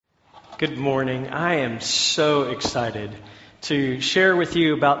Good morning. I am so excited to share with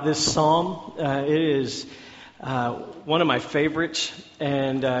you about this psalm. It is one of my favorites,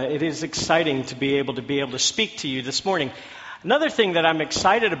 and it is exciting to be able to speak to you this morning. Another thing that I'm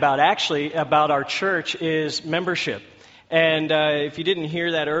excited about, actually, about our church is membership. And if you didn't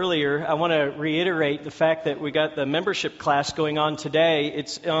hear that earlier, I want to reiterate the fact that we got the membership class going on today.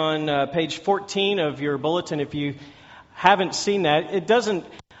 It's on page 14 of your bulletin. If you haven't seen that, it doesn't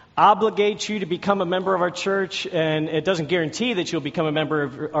obligate you to become a member of our church, and it doesn't guarantee that you'll become a member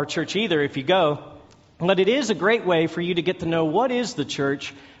of our church either if you go. But it is a great way for you to get to know what is the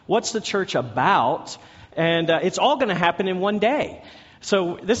church, what's the church about, and it's all going to happen in one day.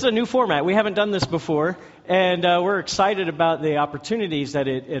 So this is a new format. We haven't done this before, and we're excited about the opportunities that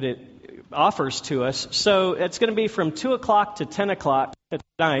it offers to us. So it's going to be from 2 o'clock to 10 o'clock at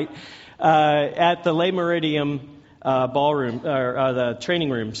night at the Le Meridiem ballroom, or the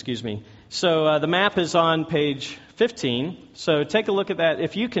training room, excuse me. So the map is on page 15. So take a look at that.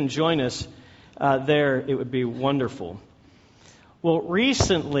 If you can join us there, it would be wonderful. Well,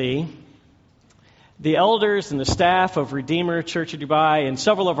 recently, the elders and the staff of Redeemer Church of Dubai and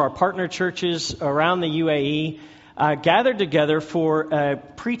several of our partner churches around the UAE gathered together for a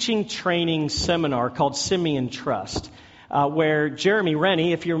preaching training seminar called Simeon Trust, where Jeremy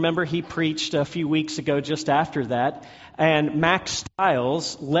Rennie, if you remember, he preached a few weeks ago just after that, and Max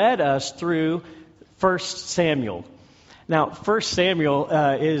Stiles led us through 1 Samuel. Now, 1 Samuel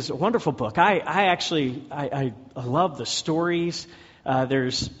is a wonderful book. I love the stories.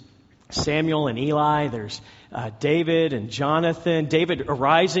 There's Samuel and Eli. There's David and Jonathan. David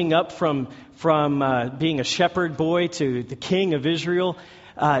arising up from being a shepherd boy to the king of Israel.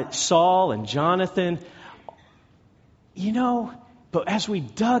 Saul and Jonathan. You know, but as we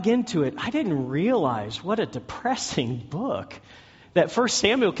dug into it, I didn't realize what a depressing book that 1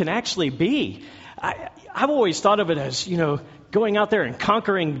 Samuel can actually be. I've always thought of it as, going out there and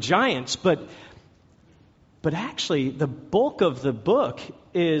conquering giants, but actually the bulk of the book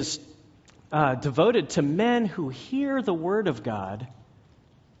is devoted to men who hear the word of God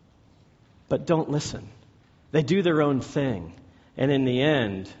but don't listen. They do their own thing, and in the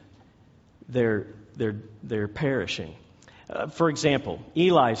end, they're perishing. For example,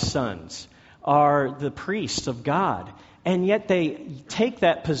 Eli's sons are the priests of God, and yet they take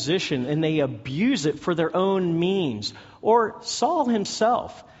that position and they abuse it for their own means. Or Saul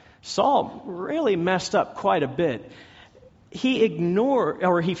himself. Saul really messed up quite a bit. He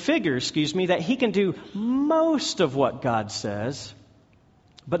figures, that he can do most of what God says,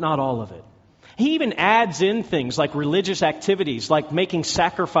 but not all of it. He even adds in things like religious activities, like making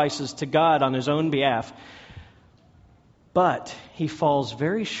sacrifices to God on his own behalf. But he falls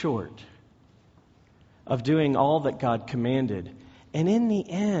very short of doing all that God commanded. And in the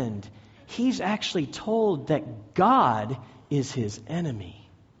end, he's actually told that God is his enemy.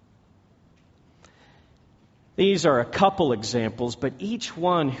 These are a couple examples, but each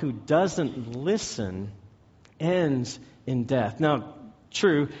one who doesn't listen ends in death. Now,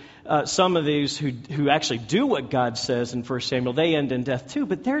 true, some of these who actually do what God says in 1 Samuel, they end in death too,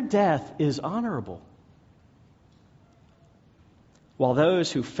 but their death is honorable. While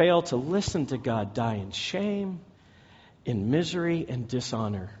those who fail to listen to God die in shame, in misery, and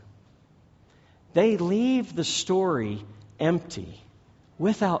dishonor. They leave the story empty,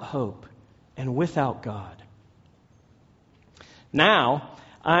 without hope, and without God. Now,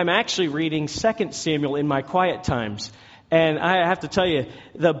 I'm actually reading 2 Samuel in my quiet times. And I have to tell you,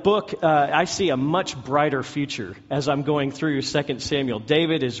 the book, I see a much brighter future as I'm going through 2 Samuel.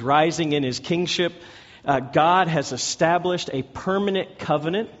 David is rising in his kingship. God has established a permanent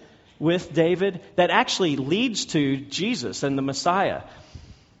covenant with David that actually leads to Jesus and the Messiah.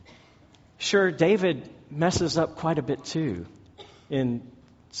 Sure, David messes up quite a bit too in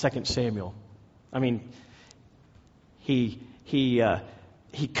 2 Samuel. I mean, he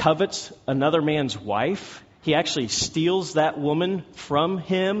covets another man's wife. He actually steals that woman from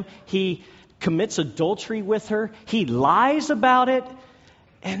him. He commits adultery with her. He lies about it.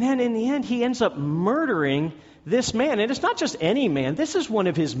 And then in the end, he ends up murdering this man. And it's not just any man. This is one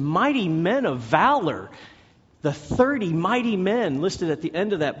of his mighty men of valor. The 30 mighty men listed at the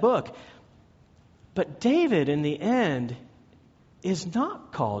end of that book. But David, in the end, is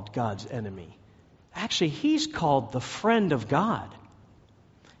not called God's enemy. Actually, he's called the friend of God.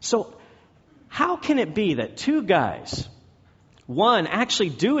 So how can it be that two guys, one actually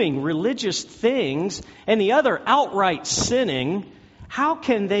doing religious things and the other outright sinning, how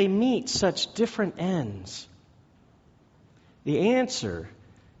can they meet such different ends? The answer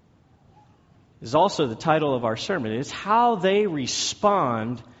is also the title of our sermon. It's how they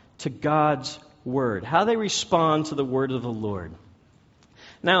respond to God's Word, how they respond to the Word of the Lord.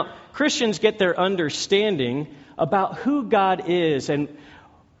 Now, Christians get their understanding about who God is and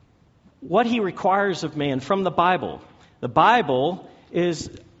what He requires of man from the Bible. The Bible is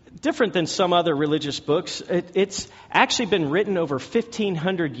different than some other religious books. It's actually been written over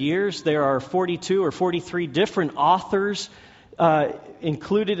 1,500 years. There are 42 or 43 different authors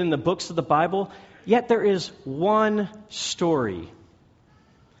included in the books of the Bible. Yet there is one story.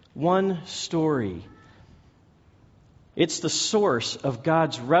 One story. It's the source of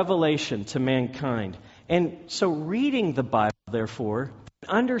God's revelation to mankind. And so reading the Bible, therefore,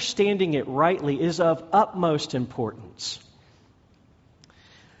 understanding it rightly is of utmost importance.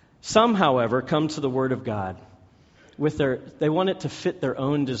 Some, however, come to the Word of God they want it to fit their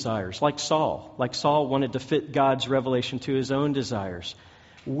own desires, like Saul. Like Saul wanted to fit God's revelation to his own desires.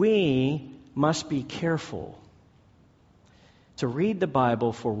 We must be careful to read the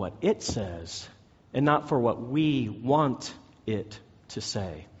Bible for what it says and not for what we want it to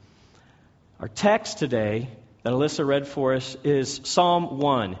say. Our text today that Alyssa read for us is Psalm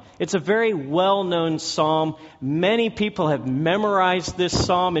 1. It's a very well-known psalm. Many people have memorized this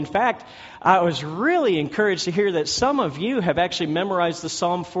psalm. In fact, I was really encouraged to hear that some of you have actually memorized the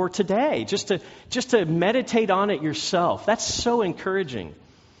psalm for today, just to meditate on it yourself. That's so encouraging.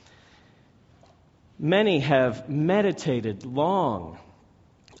 Many have meditated long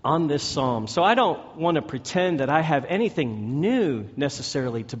on this psalm. So I don't want to pretend that I have anything new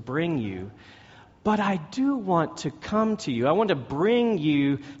necessarily to bring you. But I do want to come to you. I want to bring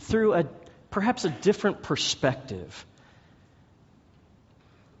you through perhaps a different perspective.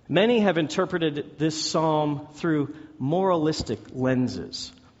 Many have interpreted this psalm through moralistic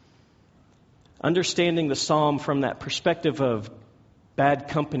lenses, understanding the psalm from that perspective of bad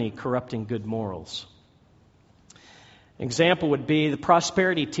company corrupting good morals. An example would be the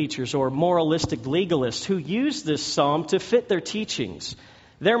prosperity teachers or moralistic legalists who use this psalm to fit their teachings.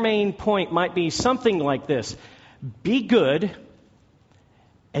 Their main point might be something like this: be good,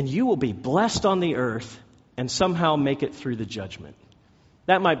 and you will be blessed on the earth and somehow make it through the judgment.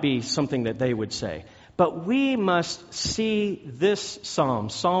 That might be something that they would say. But we must see this psalm,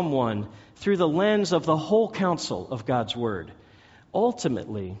 Psalm 1, through the lens of the whole counsel of God's Word.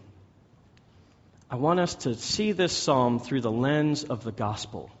 Ultimately, I want us to see this psalm through the lens of the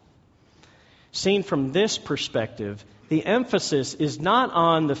gospel. Seen from this perspective, the emphasis is not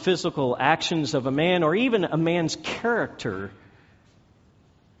on the physical actions of a man or even a man's character,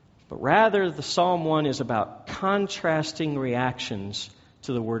 but rather the Psalm 1 is about contrasting reactions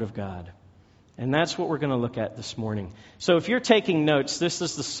to the Word of God. And that's what we're going to look at this morning. So if you're taking notes, this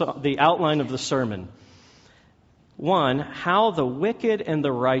is the outline of the sermon. 1, how the wicked and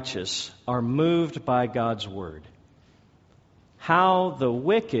the righteous are moved by God's Word. How the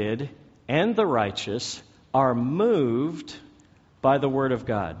wicked and the righteous are moved by the Word of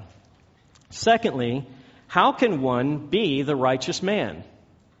God. Secondly, how can one be the righteous man?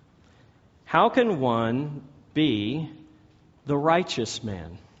 How can one be the righteous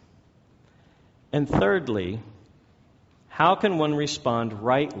man? And thirdly, how can one respond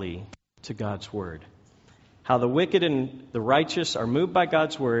rightly to God's Word? How the wicked and the righteous are moved by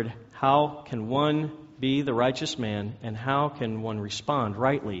God's Word. How can one be the righteous man? And how can one respond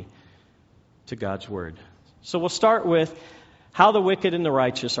rightly to God's Word? So we'll start with how the wicked and the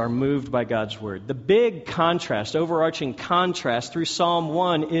righteous are moved by God's Word. The big contrast, overarching contrast through Psalm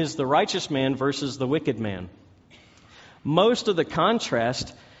 1 is the righteous man versus the wicked man. Most of the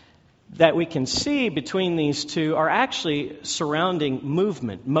contrast that we can see between these two are actually surrounding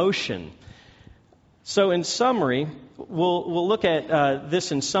movement, motion. So in summary, we'll look at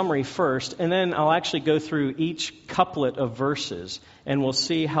this in summary first, and then I'll actually go through each couplet of verses, and we'll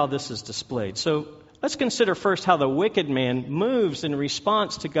see how this is displayed. So let's consider first how the wicked man moves in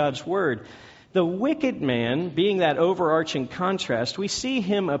response to God's Word. The wicked man, being that overarching contrast, we see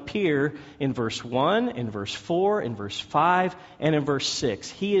him appear in verse 1, in verse 4, in verse 5, and in verse 6.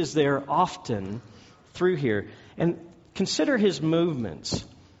 He is there often through here. And consider his movements.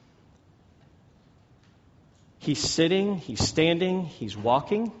 He's sitting, he's standing, he's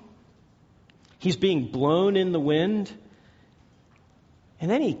walking. He's being blown in the wind.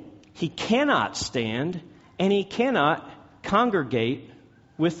 And then he cannot stand and he cannot congregate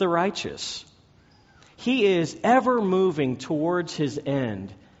with the righteous. He is ever moving towards his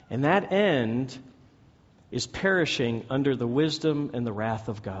end, and that end is perishing under the wisdom and the wrath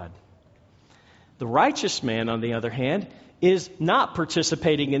of God. The righteous man, on the other hand, is not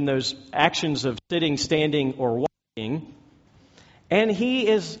participating in those actions of sitting, standing, or walking, and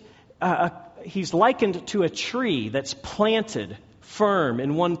he's likened to a tree that's planted firm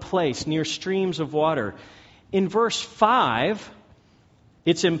in one place near streams of water. In verse 5,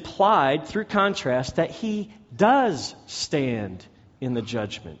 it's implied through contrast that he does stand in the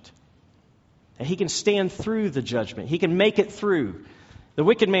judgment. That he can stand through the judgment. He can make it through. The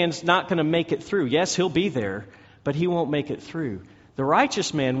wicked man's not going to make it through. Yes, he'll be there, but he won't make it through. The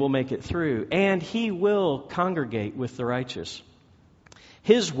righteous man will make it through, and he will congregate with the righteous.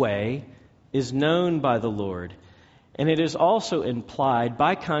 His way is known by the Lord, and it is also implied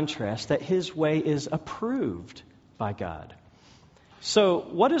by contrast that his way is approved by God. So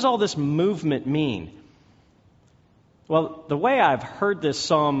what does all this movement mean? Well, the way I've heard this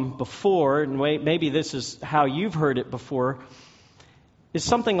psalm before, and maybe this is how you've heard it before, is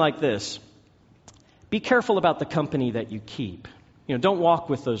something like this. Be careful about the company that you keep. Don't walk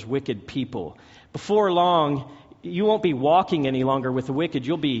with those wicked people. Before long, you won't be walking any longer with the wicked.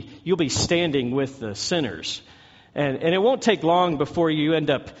 You'll be standing with the sinners. And it won't take long before you end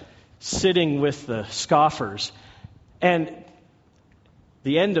up sitting with the scoffers. And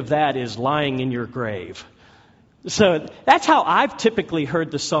the end of that is lying in your grave. So that's how I've typically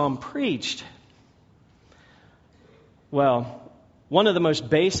heard the psalm preached. Well, one of the most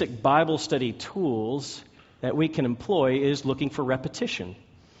basic Bible study tools that we can employ is looking for repetition.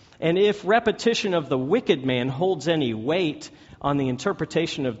 And if repetition of the wicked man holds any weight on the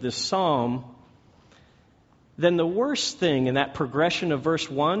interpretation of this psalm, then the worst thing in that progression of verse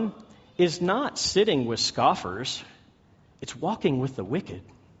 1 is not sitting with scoffers. It's walking with the wicked.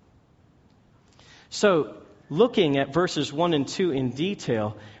 So, looking at verses 1 and 2 in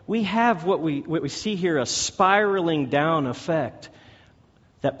detail, we have what we see here, a spiraling down effect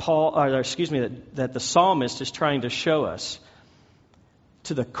that that the psalmist is trying to show us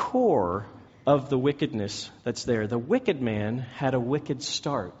to the core of the wickedness that's there. The wicked man had a wicked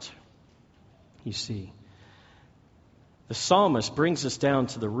start, you see. The psalmist brings us down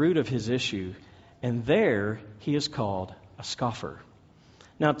to the root of his issue, and there he is called a scoffer.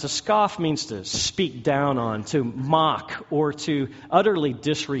 Now, to scoff means to speak down on, to mock, or to utterly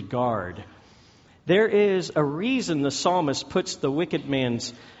disregard. There is a reason the psalmist puts the wicked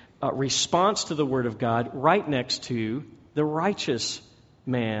man's response to the Word of God right next to the righteous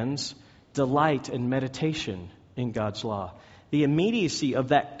man's delight and meditation in God's law. The immediacy of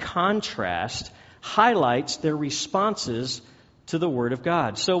that contrast highlights their responses to the Word of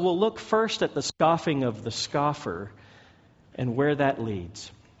God. So we'll look first at the scoffing of the scoffer and where that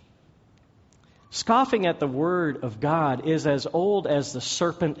leads. Scoffing at the Word of God is as old as the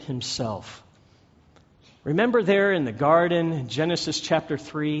serpent himself. Remember there in the garden, Genesis chapter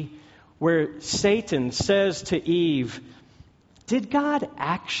 3, where Satan says to Eve, "Did God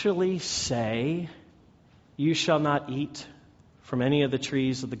actually say, 'You shall not eat from any of the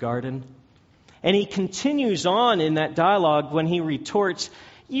trees of the garden'?" And he continues on in that dialogue when he retorts,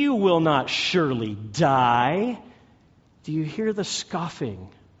 "You will not surely die." Do you hear the scoffing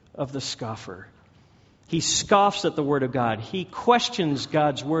of the scoffer? He scoffs at the Word of God. He questions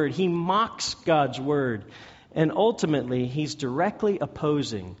God's Word. He mocks God's Word. And ultimately, he's directly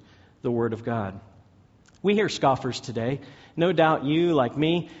opposing the Word of God. We hear scoffers today. No doubt you, like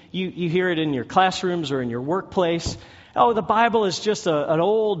me, you hear it in your classrooms or in your workplace. Oh, the Bible is just an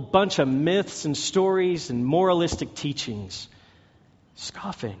old bunch of myths and stories and moralistic teachings.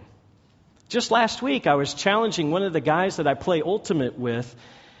 Scoffing. Just last week, I was challenging one of the guys that I play Ultimate with.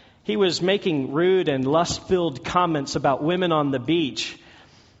 He was making rude and lust-filled comments about women on the beach.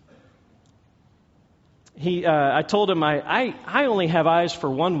 I told him I only have eyes for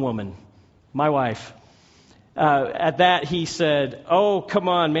one woman, my wife. At that, he said, "Oh, come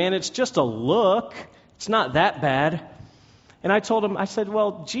on, man, it's just a look. It's not that bad." And I told him, I said,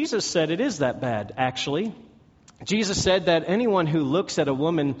 "Well, Jesus said it is that bad, actually. Jesus said that anyone who looks at a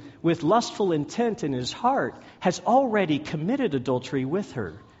woman with lustful intent in his heart has already committed adultery with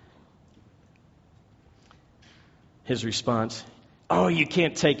her." His response, "Oh, you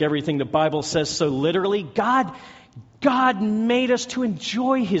can't take everything the Bible says so literally. God made us to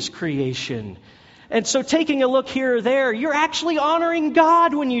enjoy His creation. And so taking a look here or there, you're actually honoring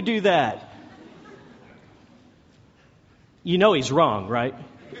God when you do that." You know he's wrong, right?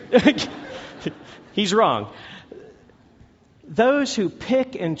 He's wrong. Those who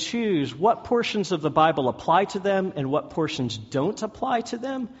pick and choose what portions of the Bible apply to them and what portions don't apply to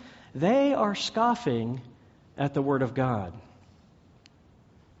them, they are scoffing at the Word of God.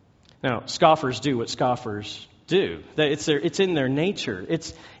 Now, scoffers do what scoffers do. It's in their nature.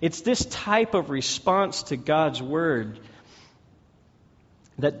 It's this type of response to God's Word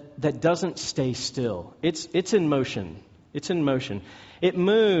that doesn't stay still. It's in motion. It's in motion. It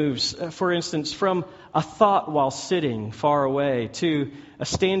moves, for instance, from a thought while sitting far away to a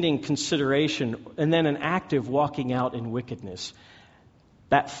standing consideration and then an active walking out in wickedness.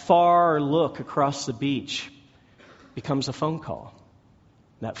 That far look across the beach becomes a phone call.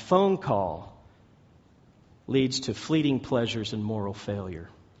 That phone call leads to fleeting pleasures and moral failure.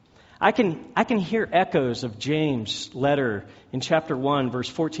 I can hear echoes of James' letter in chapter 1, verse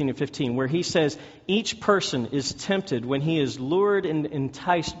 14 and 15, where he says, each person is tempted when he is lured and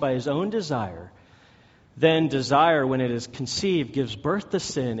enticed by his own desire. Then desire, when it is conceived, gives birth to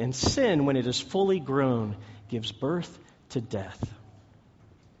sin, and sin, when it is fully grown, gives birth to death,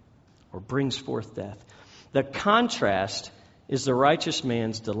 or brings forth death. The contrast is the righteous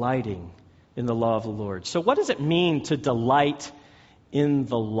man's delighting in the law of the Lord. So what does it mean to delight in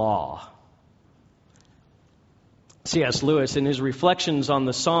the law? C.S. Lewis, in his reflections on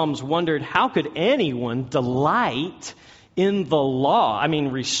the Psalms, wondered how could anyone delight in the law? I mean,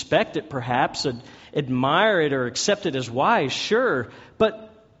 respect it perhaps, admire it or accept it as wise, sure,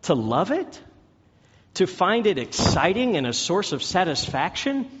 but to love it? To find it exciting and a source of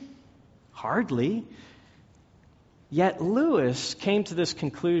satisfaction? Hardly. Yet Lewis came to this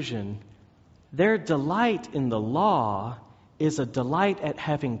conclusion: their delight in the law is a delight at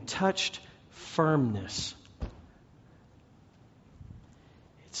having touched firmness.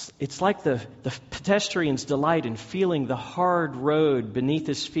 It's like the pedestrian's delight in feeling the hard road beneath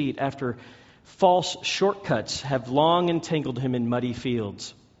his feet after false shortcuts have long entangled him in muddy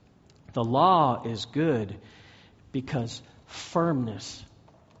fields. The law is good because firmness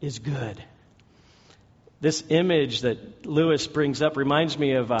is good. This image that Lewis brings up reminds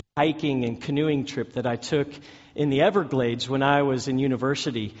me of a hiking and canoeing trip that I took in the Everglades when I was in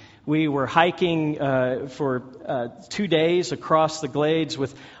university. We were hiking for 2 days across the glades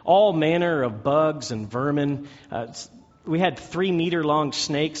with all manner of bugs and vermin. We had 3-meter-long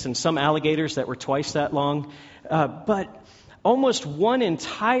snakes and some alligators that were twice that long. But almost one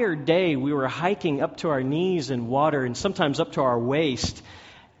entire day we were hiking up to our knees in water and sometimes up to our waist.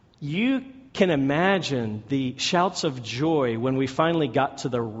 You can imagine the shouts of joy when we finally got to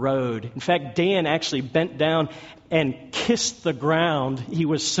the road. In fact, Dan actually bent down and kissed the ground. He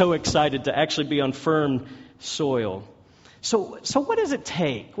was so excited to actually be on firm soil. So what does it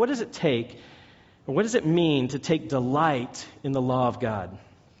take? What does it take? Or what does it mean to take delight in the law of God?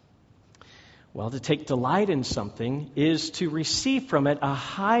 Well, to take delight in something is to receive from it a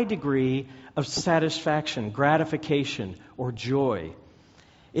high degree of satisfaction, gratification, or joy.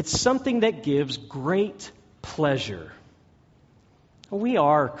 It's something that gives great pleasure. We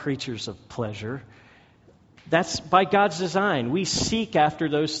are creatures of pleasure. That's by God's design. We seek after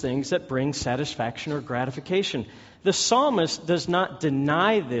those things that bring satisfaction or gratification. The psalmist does not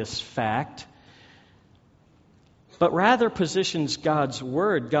deny this fact, but rather positions God's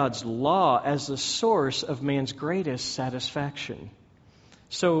word, God's law, as the source of man's greatest satisfaction.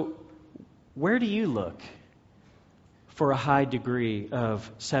 So, where do you look for a high degree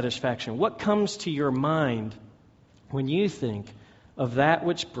of satisfaction? What comes to your mind when you think of that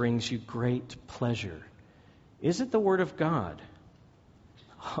which brings you great pleasure? Is it the Word of God?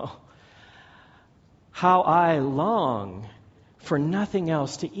 Oh, how I long for nothing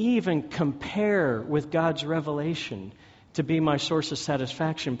else to even compare with God's revelation to be my source of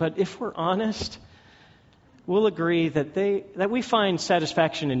satisfaction. But if we're honest, we'll agree that we find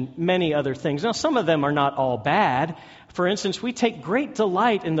satisfaction in many other things. Now, some of them are not all bad. For instance, we take great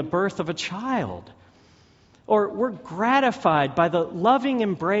delight in the birth of a child. Or we're gratified by the loving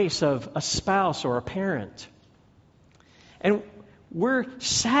embrace of a spouse or a parent. And we're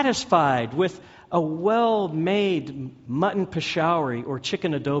satisfied with a well-made mutton peshawari or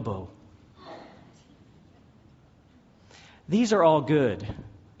chicken adobo. These are all good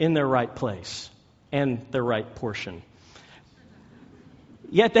in their right place and their right portion.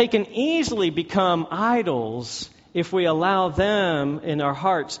 Yet they can easily become idols if we allow them in our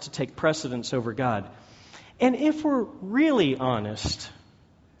hearts to take precedence over God. And if we're really honest,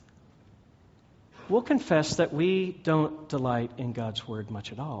 we'll confess that we don't delight in God's word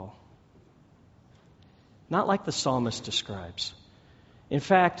much at all. Not like the psalmist describes. In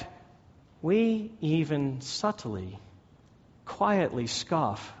fact, we even subtly, quietly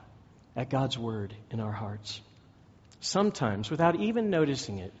scoff at God's word in our hearts. Sometimes, without even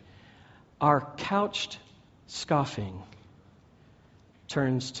noticing it, our couched scoffing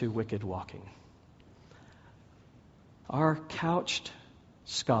turns to wicked walking. Our couched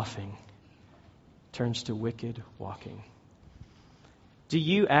scoffing turns to wicked walking. Do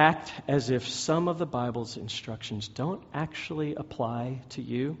you act as if some of the Bible's instructions don't actually apply to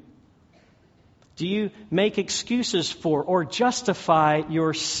you? Do you make excuses for or justify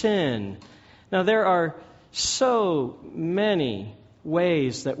your sin? Now, there are so many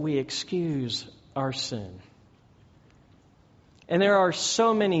ways that we excuse our sin. And there are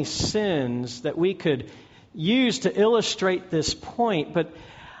so many sins that we could use to illustrate this point, but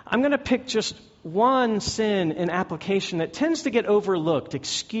I'm going to pick just one sin in application that tends to get overlooked,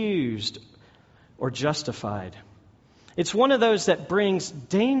 excused, or justified. It's one of those that brings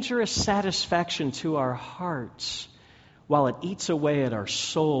dangerous satisfaction to our hearts while it eats away at our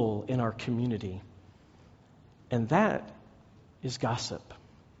soul in our community. And that is gossip.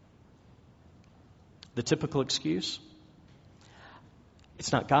 The typical excuse?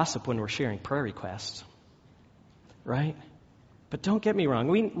 It's not gossip when we're sharing prayer requests, right? But don't get me wrong.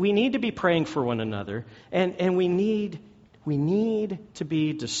 We need to be praying for one another, and we need to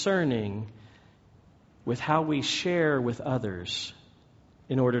be discerning with how we share with others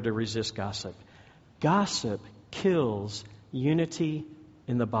in order to resist gossip. Gossip kills unity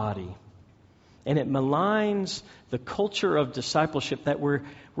in the body. And it maligns the culture of discipleship that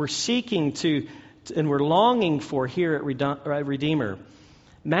we're seeking to and we're longing for here at Redeemer.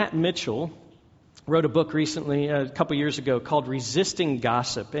 Matt Mitchell wrote a book recently, a couple years ago, called Resisting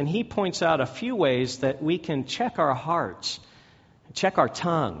Gossip. And he points out a few ways that we can check our hearts, check our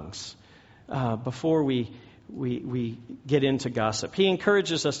tongues, before we get into gossip. He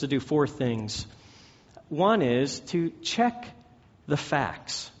encourages us to do 4 things. One is to check the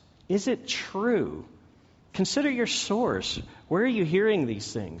facts. Is it true? Consider your source. Where are you hearing these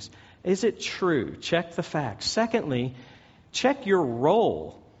things? Is it true? Check the facts. Secondly, check your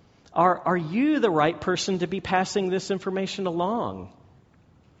role. Are you the right person to be passing this information along?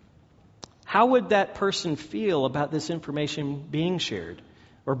 How would that person feel about this information being shared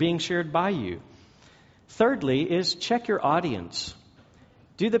or being shared by you? Thirdly is check your audience.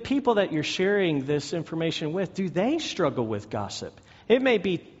 Do the people that you're sharing this information with, do they struggle with gossip? It may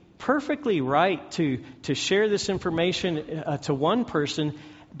be perfectly right to share this information to one person,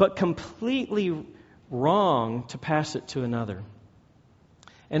 but completely wrong to pass it to another.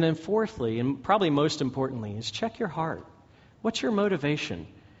 And then fourthly, and probably most importantly, is check your heart. What's your motivation?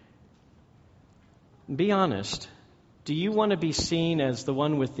 Be honest. Do you want to be seen as the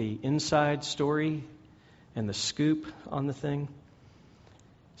one with the inside story and the scoop on the thing?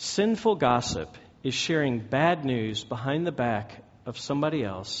 Sinful gossip is sharing bad news behind the back of somebody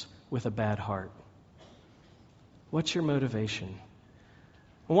else with a bad heart. What's your motivation?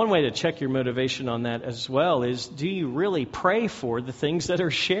 Well, one way to check your motivation on that as well is, do you really pray for the things that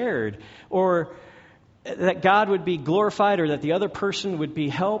are shared, or that God would be glorified, or that the other person would be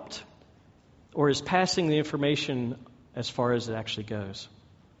helped, or is passing the information as far as it actually goes?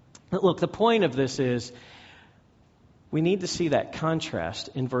 But look, the point of this is we need to see that contrast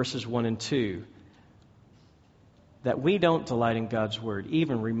in verses 1 and 2, that we don't delight in God's word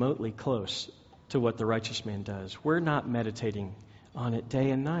even remotely close to what the righteous man does. We're not meditating on it day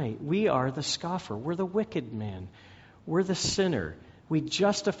and night. We are the scoffer. We're the wicked man. We're the sinner. We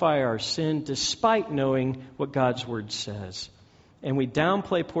justify our sin despite knowing what God's word says. And we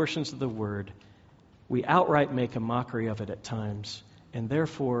downplay portions of the word. We outright make a mockery of it at times. And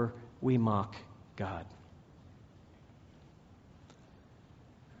therefore, we mock God.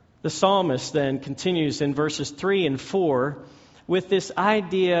 The psalmist then continues in verses 3 and 4 with this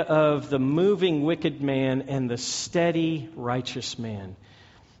idea of the moving wicked man and the steady righteous man.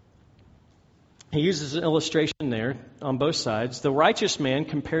 He uses an illustration there on both sides. The righteous man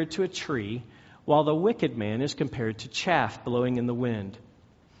compared to a tree, while the wicked man is compared to chaff blowing in the wind.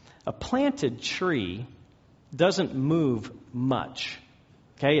 A planted tree doesn't move much.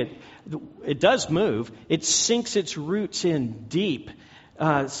 Okay, it does move. It sinks its roots in deep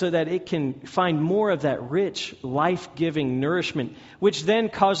so that it can find more of that rich, life-giving nourishment, which then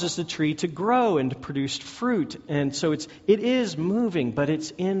causes the tree to grow and to produce fruit. And so it is moving, but it's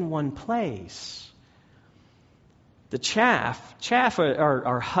in one place. The chaff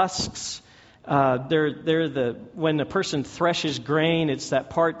are husks. When a person threshes grain, it's that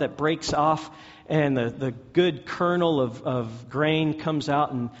part that breaks off, and the good kernel of grain comes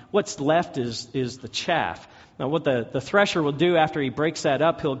out, and what's left is the chaff. Now, what the thresher will do after he breaks that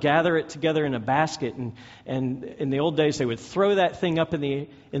up, he'll gather it together in a basket, and in the old days they would throw that thing up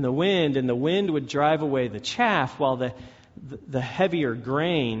in the wind, and the wind would drive away the chaff, while the heavier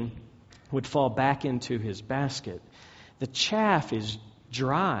grain would fall back into his basket. The chaff is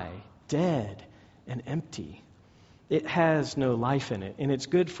dry, dead, and empty. It has no life in it, and it's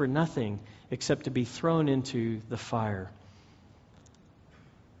good for nothing except to be thrown into the fire.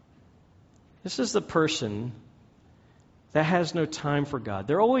 This is the person that has no time for God.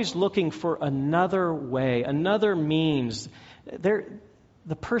 They're always looking for another way, another means.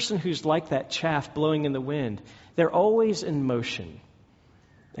 The person who's like that chaff blowing in the wind, they're always in motion.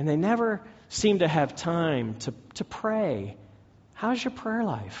 And they never seem to have time to pray. How's your prayer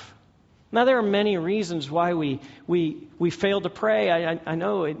life? Now, there are many reasons why we fail to pray. I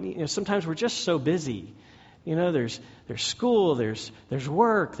know, sometimes we're just so busy. There's school, there's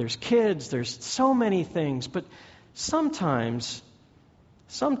work, there's kids, there's so many things. But sometimes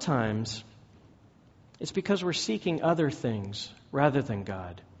it's because we're seeking other things rather than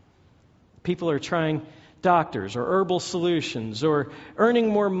God. People are trying doctors or herbal solutions or earning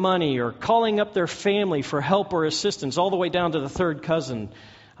more money or calling up their family for help or assistance, all the way down to the third cousin.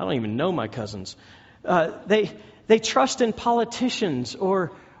 I don't even know my cousins. They trust in politicians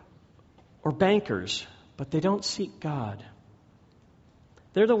or bankers, but they don't seek God.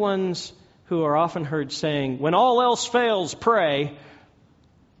 They're the ones who are often heard saying, when all else fails, pray.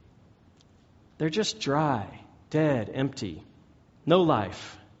 They're just dry, dead, empty. No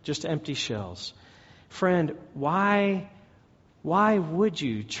life, just empty shells. Friend, why would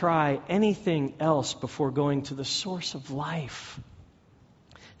you try anything else before going to the source of life?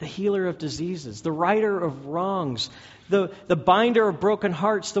 The healer of diseases, the righter of wrongs, the binder of broken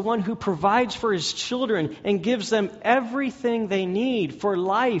hearts, the one who provides for his children and gives them everything they need for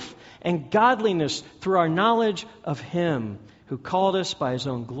life and godliness through our knowledge of him who called us by his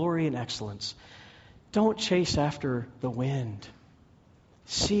own glory and excellence. Don't chase after the wind.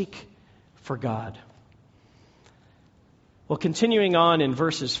 Seek for God. Well, continuing on in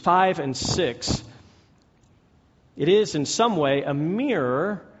verses 5 and 6, it is in some way a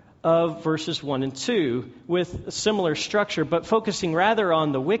mirror of verses 1 and 2 with a similar structure, but focusing rather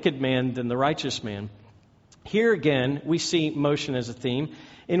on the wicked man than the righteous man. Here again, we see motion as a theme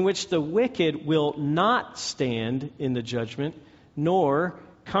in which the wicked will not stand in the judgment, nor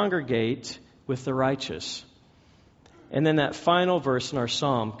congregate with the righteous. And then that final verse in our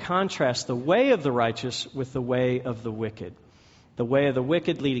psalm contrasts the way of the righteous with the way of the wicked. The way of the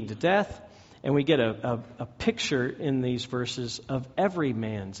wicked leading to death, and we get a picture in these verses of every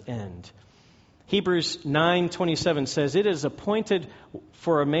man's end. Hebrews 9:27 says, "It is appointed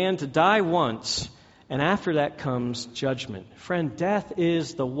for a man to die once, and after that comes judgment." Friend, death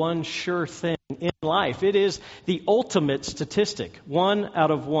is the one sure thing in life. It is the ultimate statistic. 1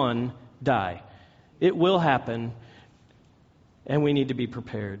 out of 1 die. It will happen, and we need to be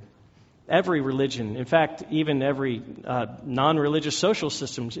prepared. Every religion, in fact, even every non-religious social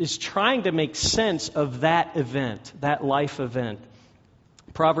system is trying to make sense of that event, that life event.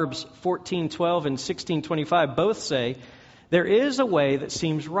 Proverbs 14:12 and 16:25 both say, "There is a way that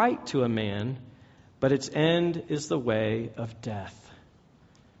seems right to a man, but its end is the way of death."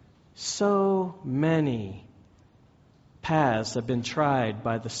 So many paths have been tried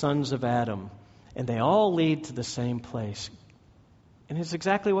by the sons of Adam, and they all lead to the same place. And it's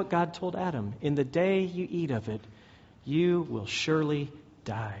exactly what God told Adam. In the day you eat of it, you will surely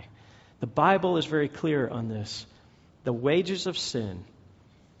die. The Bible is very clear on this. The wages of sin,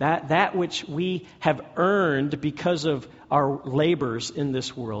 that which we have earned because of our labors in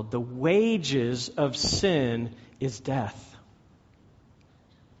this world, the wages of sin is death.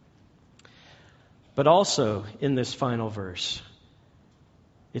 But also in this final verse,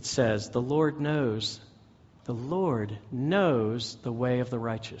 it says, the Lord knows the way of the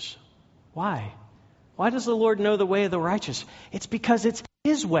righteous. Why? Why does the Lord know the way of the righteous? It's because it's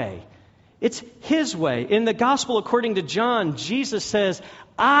His way. It's His way. In the Gospel according to John, Jesus says,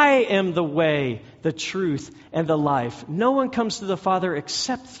 "I am the way, the truth, and the life. No one comes to the Father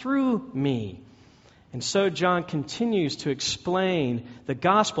except through me." And so John continues to explain the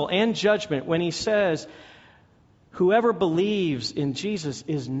gospel and judgment when he says, "Whoever believes in Jesus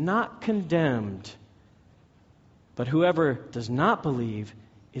is not condemned, but whoever does not believe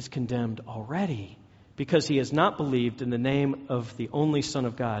is condemned already, because he has not believed in the name of the only Son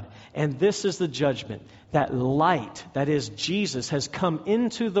of God. And this is the judgment, that light, that is Jesus, has come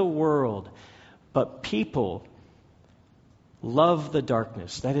into the world, but people love the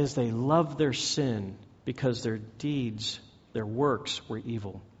darkness." That is, they love their sin because their deeds, their works were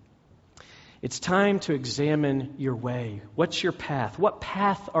evil. It's time to examine your way. What's your path? What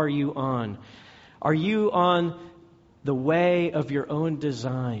path are you on? Are you on the way of your own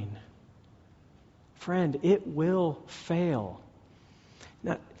design? Friend, it will fail.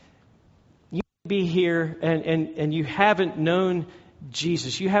 Now, you may be here and you haven't known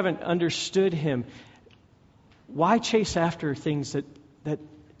Jesus. You haven't understood Him. Why chase after things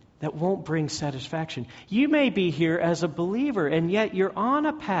that won't bring satisfaction? You may be here as a believer, and yet you're on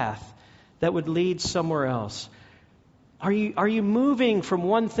a path that would lead somewhere else. Are you moving from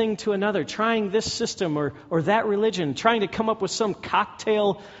one thing to another, trying this system or that religion, trying to come up with some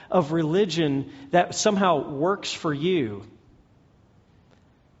cocktail of religion that somehow works for you?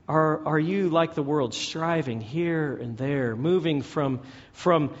 Are you like the world, striving here and there, moving from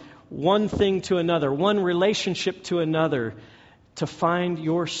one thing to another, one relationship to another, to find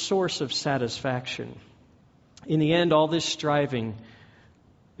your source of satisfaction? In the end, all this striving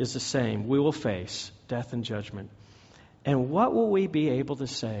is the same. We will face death and judgment. And what will we be able to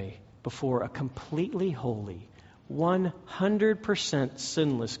say before a completely holy, 100%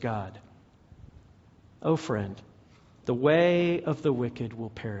 sinless God? Oh, friend, the way of the wicked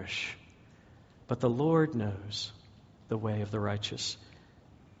will perish, but the Lord knows the way of the righteous.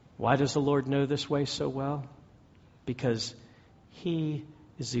 Why does the Lord know this way so well? Because He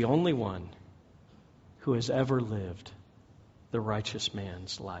is the only one who has ever lived the righteous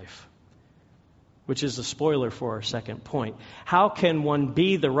man's life. Which is the spoiler for our second point. How can one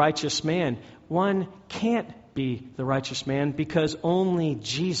be the righteous man? One can't be the righteous man because only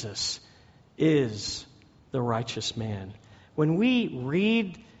Jesus is the righteous man. When we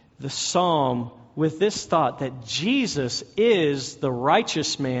read the psalm with this thought that Jesus is the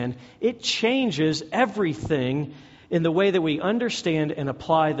righteous man, it changes everything in the way that we understand and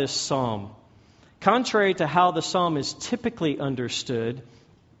apply this psalm. Contrary to how the psalm is typically understood,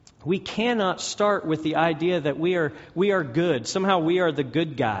 we cannot start with the idea that we are good. Somehow we are the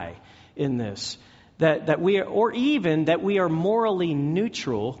good guy in this. That we are, or even that we are morally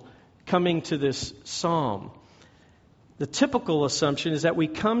neutral coming to this psalm. The typical assumption is that we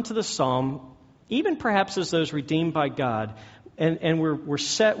come to the psalm, even perhaps as those redeemed by God, and we're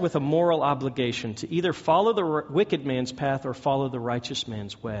set with a moral obligation to either follow the wicked man's path or follow the righteous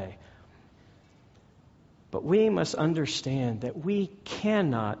man's way. But we must understand that we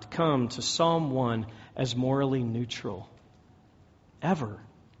cannot come to Psalm 1 as morally neutral. Ever.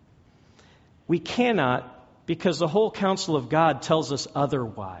 We cannot, because the whole counsel of God tells us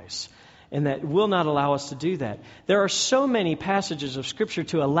otherwise, and that will not allow us to do that. There are so many passages of Scripture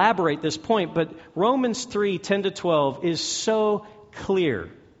to elaborate this point, but Romans 3:10-12 is so clear.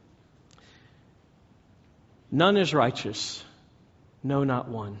 None is righteous, no, not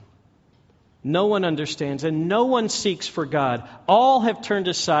one. No one understands, and no one seeks for God. All have turned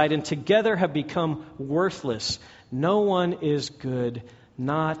aside, and together have become worthless. No one is good,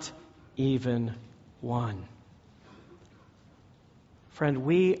 not even one. Friend,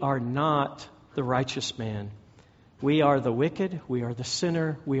 we are not the righteous man. We are the wicked, we are the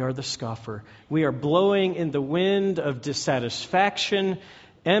sinner, we are the scoffer. We are blowing in the wind of dissatisfaction,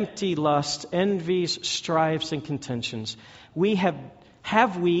 empty lust, envies, strifes, and contentions.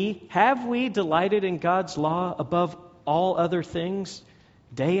 Have we delighted in God's law above all other things,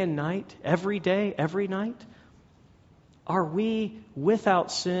 day and night, every day, every night? Are we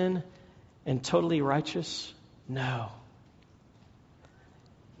without sin and totally righteous? No.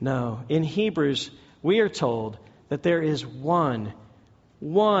 No. In Hebrews, we are told that there is one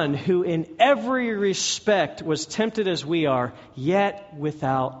who in every respect was tempted as we are, yet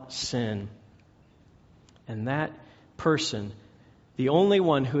without sin. And that person, the only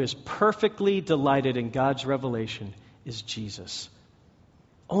one who is perfectly delighted in God's revelation, is Jesus.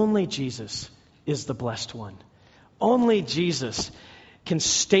 Only Jesus is the blessed one. Only Jesus can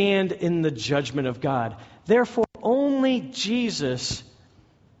stand in the judgment of God. Therefore, only Jesus,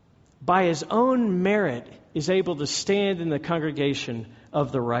 by His own merit, is able to stand in the congregation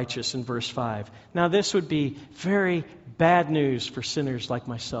of the righteous in verse 5. Now, this would be very bad news for sinners like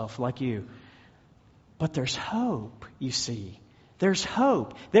myself, like you. But there's hope, you see. There's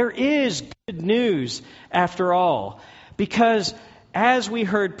hope. There is good news after all. Because as we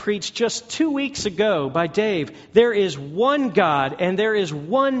heard preached just 2 weeks ago by Dave, there is one God and there is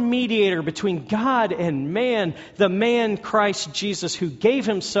one mediator between God and man, the man Christ Jesus, who gave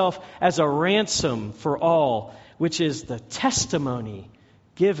Himself as a ransom for all, which is the testimony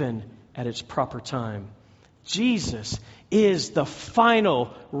given at its proper time. Jesus is the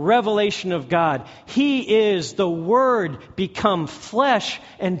final revelation of God. He is the Word become flesh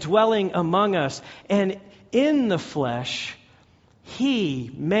and dwelling among us. And in the flesh, He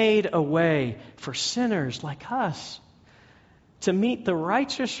made a way for sinners like us to meet the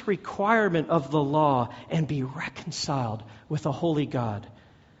righteous requirement of the law and be reconciled with a holy God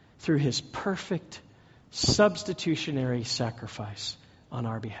through His perfect substitutionary sacrifice on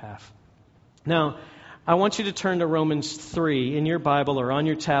our behalf. Now, I want you to turn to Romans 3 in your Bible or on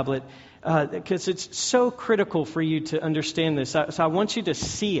your tablet because it's so critical for you to understand this. So I want you to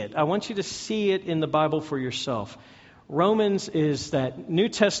see it. I want you to see it in the Bible for yourself. Romans is that New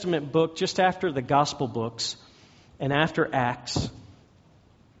Testament book just after the Gospel books. and after Acts,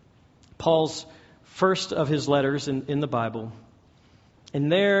 Paul's first of his letters in the Bible.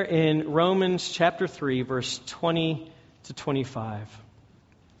 And there in Romans chapter 3, verse 20 to 25,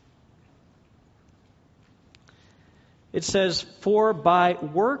 it says, "For by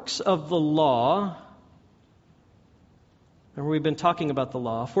works of the law," remember we've been talking about the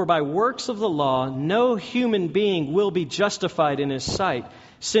law, "for by works of the law no human being will be justified in his sight,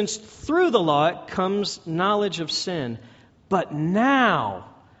 since through the law comes knowledge of sin. But now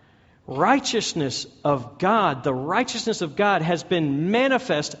righteousness of God, the righteousness of God has been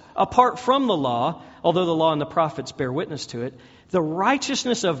manifest apart from the law, although the law and the prophets bear witness to it, the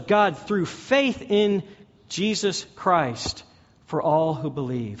righteousness of God through faith in Jesus Christ for all who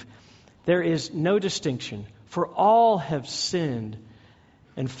believe. There is no distinction, for all have sinned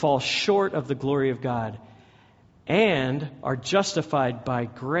and fall short of the glory of God, and are justified by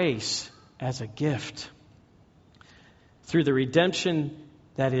grace as a gift through the redemption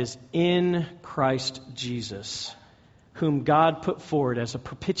that is in Christ Jesus, whom God put forward as a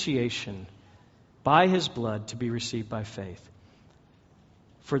propitiation by His blood to be received by faith.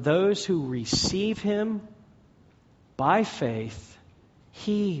 For those who receive Him by faith,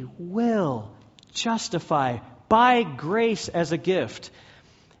 He will justify by grace as a gift.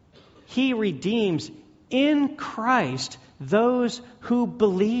 He redeems in Christ those who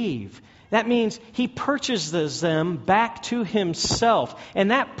believe. That means He purchases them back to Himself.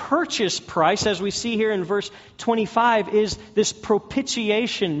 And that purchase price, as we see here in verse 25, is this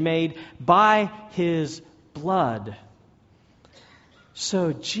propitiation made by His blood.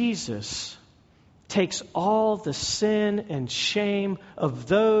 So Jesus takes all the sin and shame of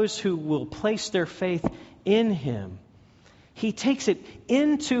those who will place their faith in Him. He takes it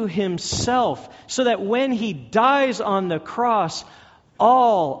into Himself so that when He dies on the cross,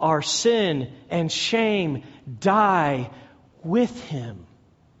 all our sin and shame die with Him.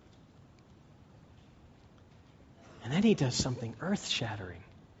 And then He does something earth-shattering.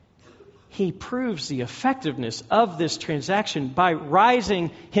 He proves the effectiveness of this transaction by rising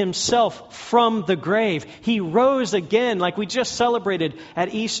Himself from the grave. He rose again, like we just celebrated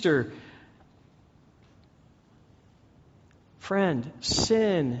at Easter. Friend,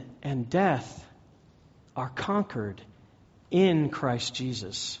 sin and death are conquered in Christ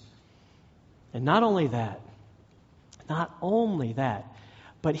Jesus. And not only that,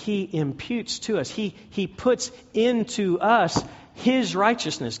 but He imputes to us, He puts into us His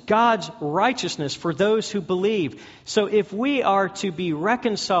righteousness, God's righteousness for those who believe. So if we are to be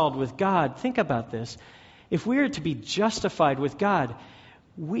reconciled with God, think about this. If we are to be justified with God,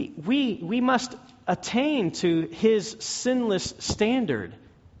 we must attain to His sinless standard,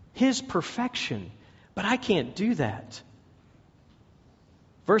 His perfection. But I can't do that.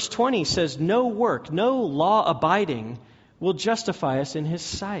 Verse 20 says, no work, no law abiding will justify us in His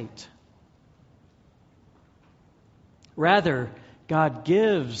sight. Rather, God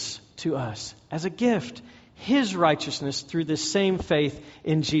gives to us as a gift His righteousness through this same faith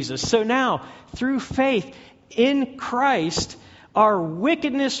in Jesus. So now, through faith in Christ, our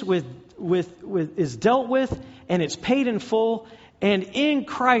wickedness is dealt with, and it's paid in full. And in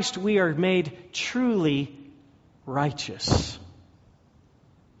Christ we are made truly righteous.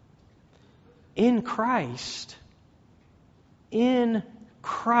 In Christ,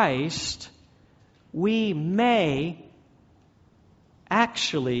 we may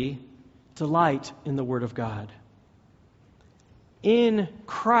actually delight in the Word of God. In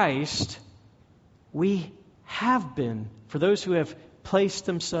Christ, we have been, for those who have placed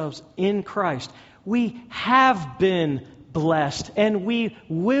themselves in Christ, we have been blessed, and we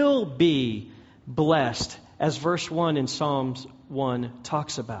will be blessed, as verse 1 in Psalms 1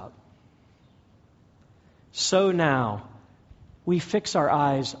 talks about. So now, we fix our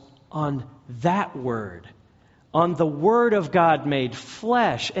eyes on that Word, on the Word of God made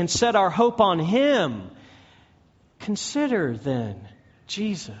flesh, and set our hope on Him. Consider then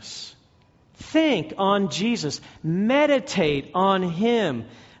Jesus. Think on Jesus. Meditate on Him.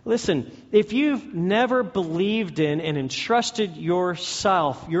 Listen, if you've never believed in and entrusted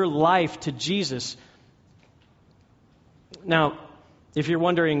yourself, your life to Jesus, now, if you're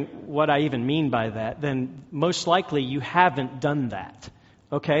wondering what I even mean by that, then most likely you haven't done that.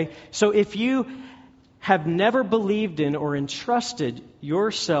 Okay? So if you have never believed in or entrusted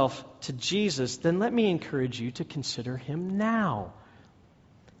yourself to Jesus, then let me encourage you to consider Him now.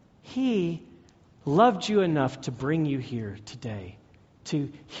 He loved you enough to bring you here today,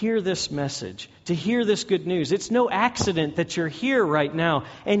 to hear this message, to hear this good news. It's no accident that you're here right now,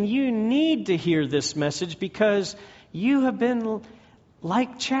 and you need to hear this message because you have been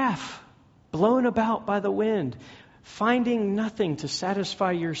like chaff blown about by the wind. finding nothing to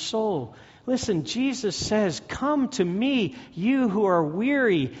satisfy your soul. Listen, Jesus says, "Come to me, you who are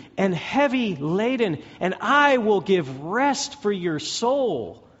weary and heavy laden, and I will give rest for your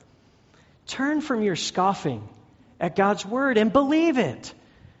soul." Turn from your scoffing at God's word and believe it.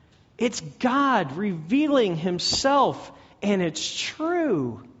 It's God revealing himself, and it's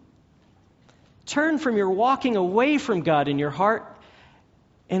true. Turn from your walking away from God in your heart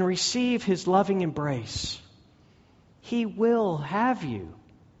and receive his loving embrace. He will have you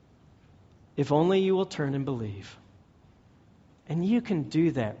if only you will turn and believe. And you can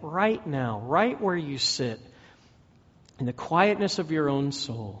do that right now, right where you sit, in the quietness of your own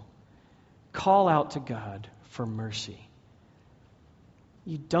soul. Call out to God for mercy.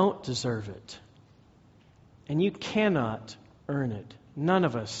 You don't deserve it. And you cannot earn it. None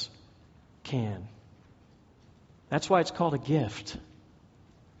of us can. That's why it's called a gift.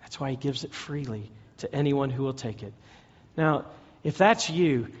 That's why he gives it freely to anyone who will take it. Now, if that's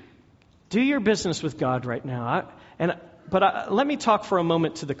you, do your business with God right now. Let me talk for a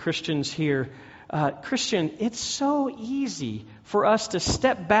moment to the Christians here. Christian, it's so easy for us to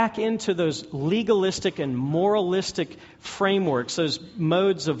step back into those legalistic and moralistic frameworks, those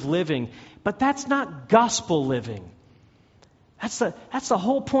modes of living. But that's not gospel living. That's the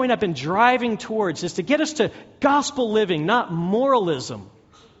whole point I've been driving towards, is to get us to gospel living, not moralism.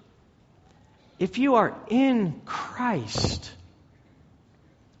 If you are in Christ,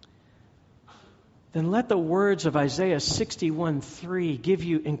 then let the words of Isaiah 61:3 give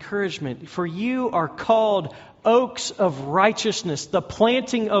you encouragement. For you are called oaks of righteousness, the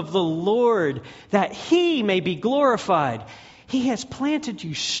planting of the Lord, that he may be glorified. He has planted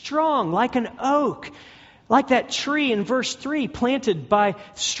you strong like an oak, like that tree in verse 3, planted by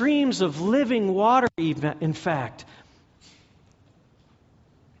streams of living water, in fact.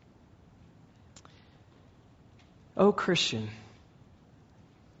 Oh, Christian,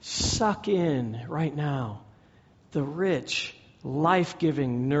 suck in right now the rich,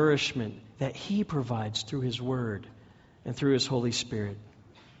 life-giving nourishment that he provides through his word and through his Holy Spirit.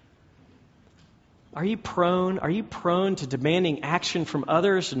 Are you prone to demanding action from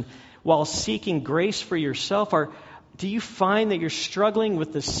others and while seeking grace for yourself? Or do you find that you're struggling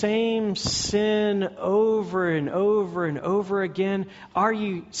with the same sin over and over and over again? Are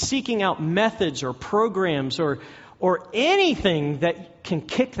you seeking out methods or programs or anything that can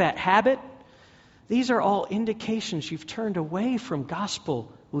kick that habit? These are all indications you've turned away from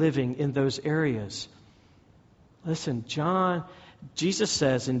gospel living in those areas. Listen, Jesus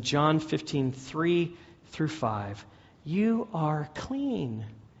says in John 15:3-5, "You are clean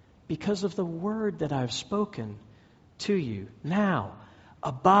because of the word that I've spoken to you. Now,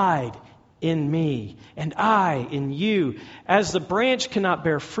 abide in me, and I in you. As the branch cannot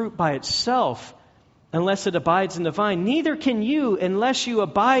bear fruit by itself unless it abides in the vine, neither can you unless you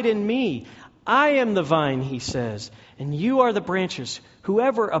abide in me. I am the vine," he says, "and you are the branches.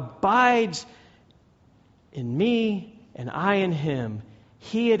 Whoever abides in me and I in him,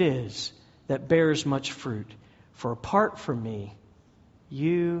 he it is that bears much fruit. For apart from me,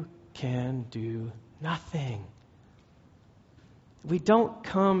 you can do nothing." We don't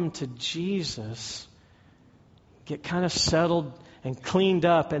come to Jesus, get kind of settled and cleaned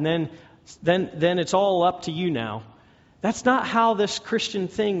up, and then it's all up to you now. That's not how this Christian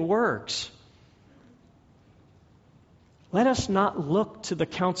thing works. Let us not look to the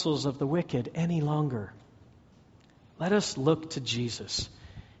counsels of the wicked any longer. Let us look to Jesus.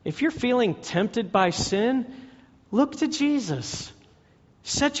 If you're feeling tempted by sin, look to Jesus.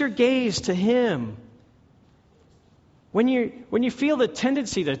 Set your gaze to him. When you feel the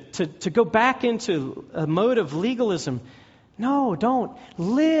tendency to go back into a mode of legalism, no, don't.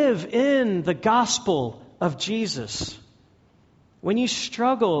 Live in the gospel of Jesus. When you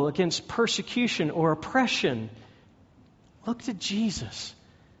struggle against persecution or oppression, look to Jesus,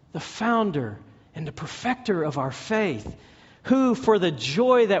 the founder and the perfecter of our faith, who for the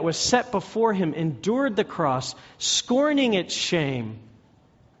joy that was set before him endured the cross, scorning its shame,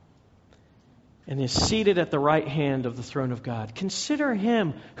 and is seated at the right hand of the throne of God. Consider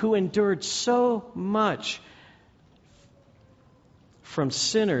him who endured so much from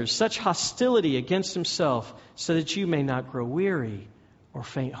sinners, such hostility against himself, so that you may not grow weary or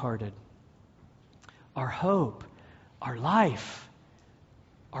faint-hearted. Our hope, our life,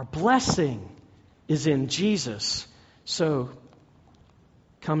 our blessing is in Jesus. So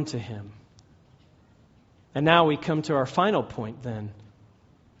come to him. And now we come to our final point then.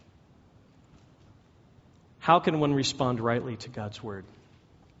 How can one respond rightly to God's word?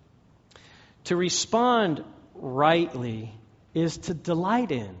 To respond rightly is to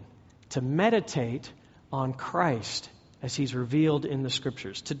delight in, to meditate on Christ as He's revealed in the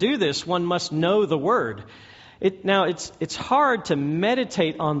Scriptures. To do this, one must know the Word. It's hard to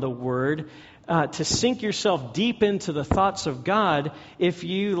meditate on the Word, to sink yourself deep into the thoughts of God if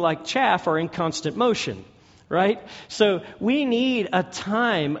you, like chaff, are in constant motion, right? So we need a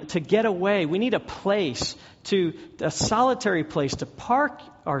time to get away. We need a solitary place to park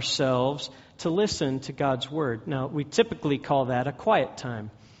ourselves to listen to God's Word. Now, we typically call that a quiet time.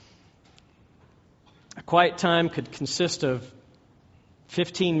 A quiet time could consist of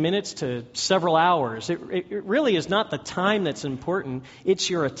 15 minutes to several hours. It really is not the time that's important. It's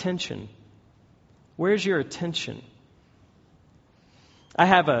your attention. Where's your attention? I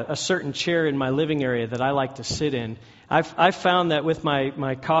have a certain chair in my living area that I like to sit in. I've found that with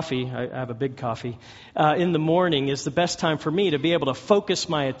my coffee, I have a big coffee, in the morning is the best time for me to be able to focus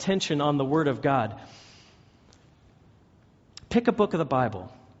my attention on the Word of God. Pick a book of the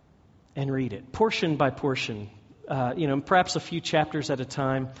Bible and read it, portion by portion. Perhaps a few chapters at a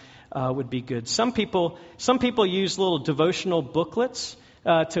time would be good. Some people use little devotional booklets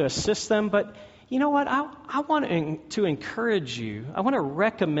to assist them, but you know what? I want to encourage you. I want to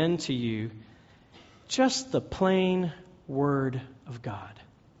recommend to you just the plain Word of God.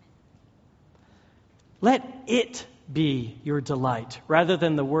 Let it be your delight rather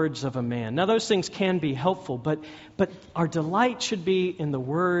than the words of a man. Now, those things can be helpful, but our delight should be in the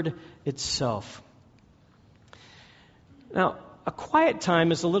Word itself. Now, a quiet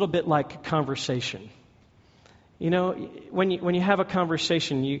time is a little bit like a conversation. You know, when you have a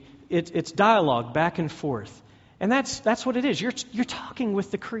conversation, it's dialogue back and forth, and that's what it is. You're talking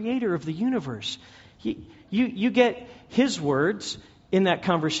with the Creator of the universe. You get His words in that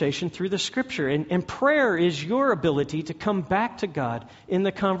conversation through the Scripture, and prayer is your ability to come back to God in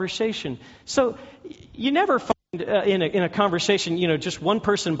the conversation. So you never find in a conversation, just one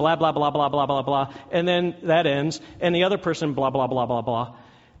person blah blah blah blah blah blah blah, and then that ends, and the other person blah blah blah blah blah.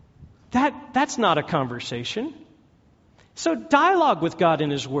 That's not a conversation. So dialogue with God in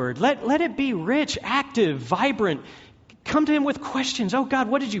His Word. Let it be rich, active, vibrant. Come to Him with questions. Oh God,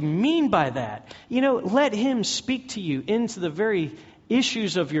 what did you mean by that? Let Him speak to you into the very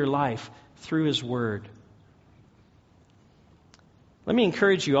issues of your life through His Word. Let me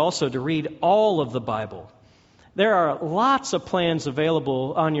encourage you also to read all of the Bible. There are lots of plans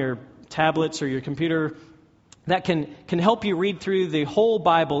available on your tablets or your computer that can help you read through the whole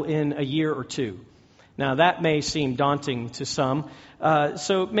Bible in a year or two. Now, that may seem daunting to some,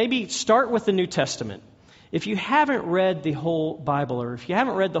 so maybe start with the New Testament. If you haven't read the whole Bible, or if you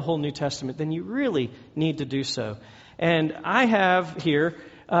haven't read the whole New Testament, then you really need to do so. And I have here,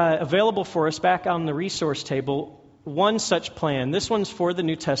 available for us back on the resource table, one such plan. This one's for the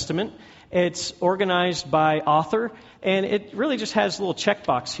New Testament. It's organized by author, and it really just has a little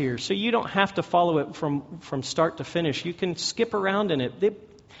checkbox here, so you don't have to follow it from start to finish. You can skip around in it.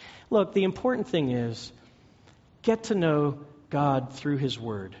 Look, the important thing is get to know God through His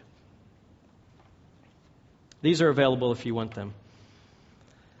Word. These are available if you want them.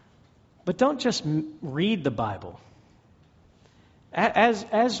 But don't just read the Bible.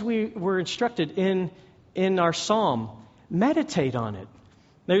 As we were instructed in our psalm, meditate on it.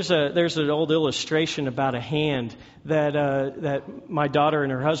 There's an old illustration about a hand that my daughter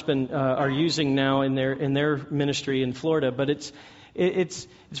and her husband are using now in their ministry in Florida. But it's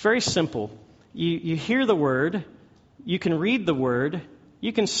very simple. You hear the Word, you can read the Word,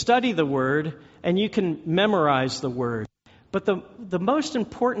 you can study the Word, and you can memorize the Word. But the most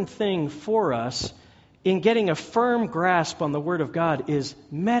important thing for us in getting a firm grasp on the Word of God is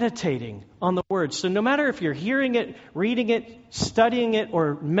meditating on the Word. So no matter if you're hearing it, reading it, studying it,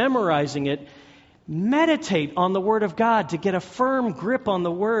 or memorizing it, meditate on the Word of God to get a firm grip on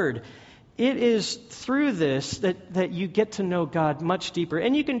the Word. It is through this that you get to know God much deeper.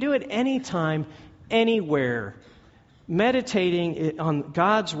 And you can do it anytime, anywhere. Meditating on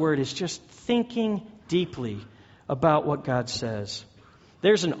God's Word is just thinking deeply about what God says.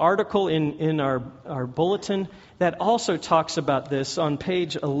 There's an article in our bulletin that also talks about this on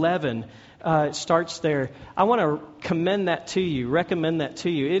page 11. It starts there. I want to recommend that to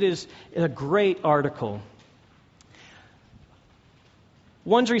you. It is a great article.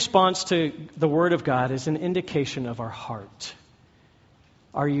 One's response to the Word of God is an indication of our heart.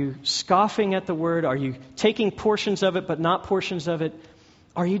 Are you scoffing at the Word? Are you taking portions of it but not portions of it?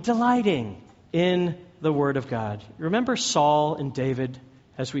 Are you delighting in the Word of God? Remember Saul and David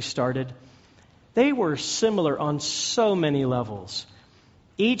as we started? They were similar on so many levels.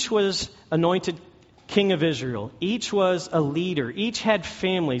 Each was anointed king of Israel. Each was a leader. Each had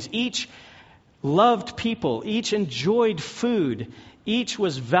families. Each loved people. Each enjoyed food. Each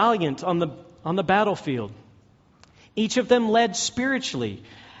was valiant on on the battlefield. Each of them led spiritually.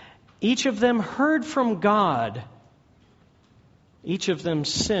 Each of them heard from God. Each of them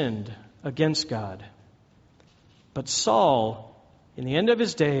sinned against God. But Saul, in the end of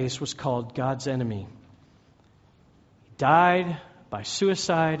his days, was called God's enemy. He died by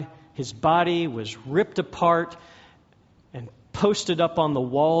suicide. His body was ripped apart and posted up on the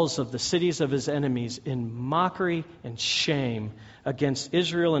walls of the cities of his enemies in mockery and shame against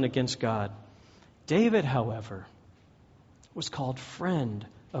Israel and against God. David, however, was called friend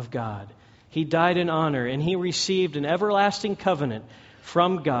of God. He died in honor, and he received an everlasting covenant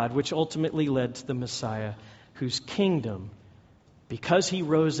from God, which ultimately led to the Messiah, whose kingdom, because he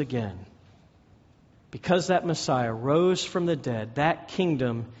rose again, because that Messiah rose from the dead, that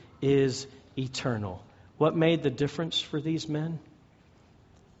kingdom is eternal. What made the difference for these men?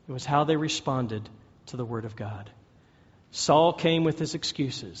 It was how they responded to the Word of God. Saul came with his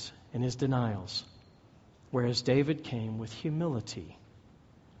excuses and his denials, whereas David came with humility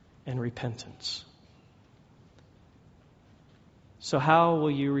and repentance. So how will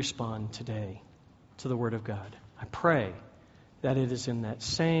you respond today to the Word of God? I pray that it is in that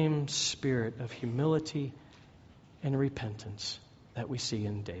same spirit of humility and repentance that we see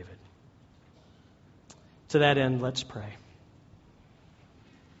in David. To that end, let's pray.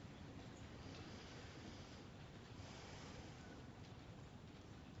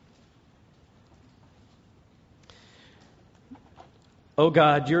 O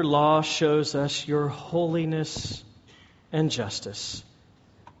God, your law shows us your holiness and justice.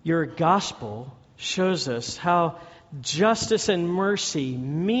 Your gospel shows us how justice and mercy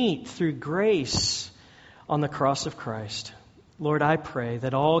meet through grace on the cross of Christ. Lord, I pray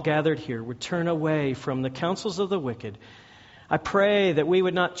that all gathered here would turn away from the counsels of the wicked. I pray that we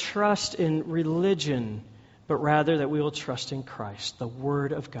would not trust in religion, but rather that we will trust in Christ, the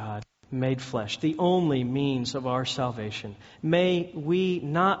Word of God made flesh, the only means of our salvation. May we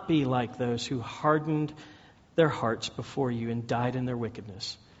not be like those who hardened their hearts before you and died in their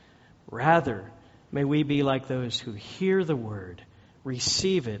wickedness. Rather, may we be like those who hear the Word,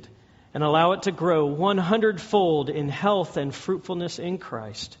 receive it, and allow it to grow 100-fold in health and fruitfulness in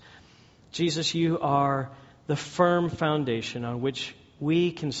Christ. Jesus, you are the firm foundation on which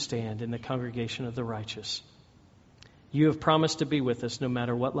we can stand in the congregation of the righteous. You have promised to be with us no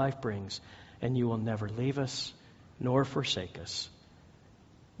matter what life brings, and you will never leave us nor forsake us.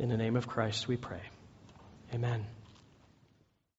 In the name of Christ we pray. Amen.